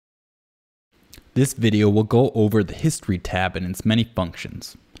This video will go over the History tab and its many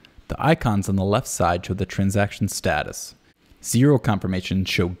functions. The icons on the left side show the transaction status. Zero confirmations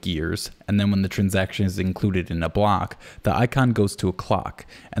show gears, and then when the transaction is included in a block, the icon goes to a clock,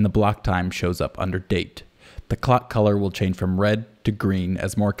 and the block time shows up under date. The clock color will change from red to green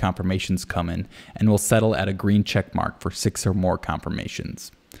as more confirmations come in, and will settle at a green check mark for 6 or more confirmations.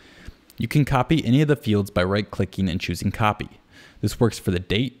 You can copy any of the fields by right-clicking and choosing Copy. This works for the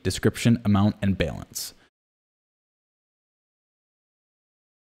date, description, amount, and balance.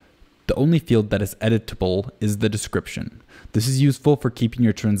 The only field that is editable is the description. This is useful for keeping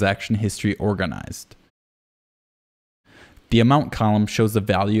your transaction history organized. The amount column shows the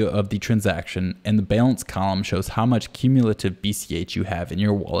value of the transaction, and the balance column shows how much cumulative BCH you have in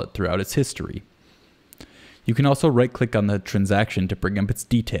your wallet throughout its history. You can also right-click on the transaction to bring up its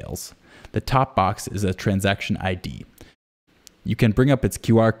details. The top box is a transaction ID. You can bring up its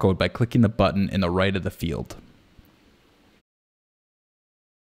QR code by clicking the button in the right of the field.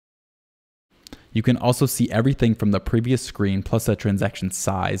 You can also see everything from the previous screen plus the transaction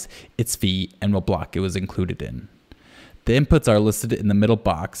size, its fee, and what block it was included in. The inputs are listed in the middle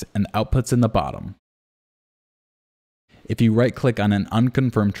box and the outputs in the bottom. If you right-click on an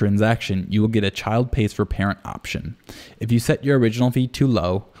unconfirmed transaction, you will get a child pays for parent option. If you set your original fee too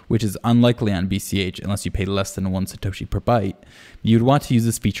low, which is unlikely on BCH unless you pay less than 1 Satoshi per byte, you'd want to use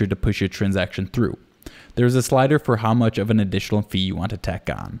this feature to push your transaction through. There is a slider for how much of an additional fee you want to tack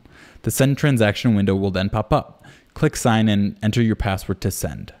on. The Send Transaction window will then pop up. Click Sign and enter your password to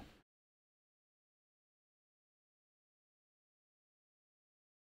send.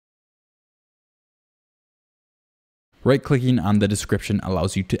 Right-clicking on the description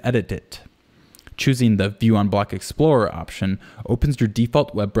allows you to edit it. Choosing the View on Block Explorer option opens your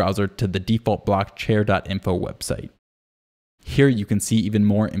default web browser to the default blockchair.info website. Here you can see even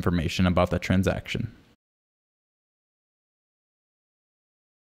more information about the transaction.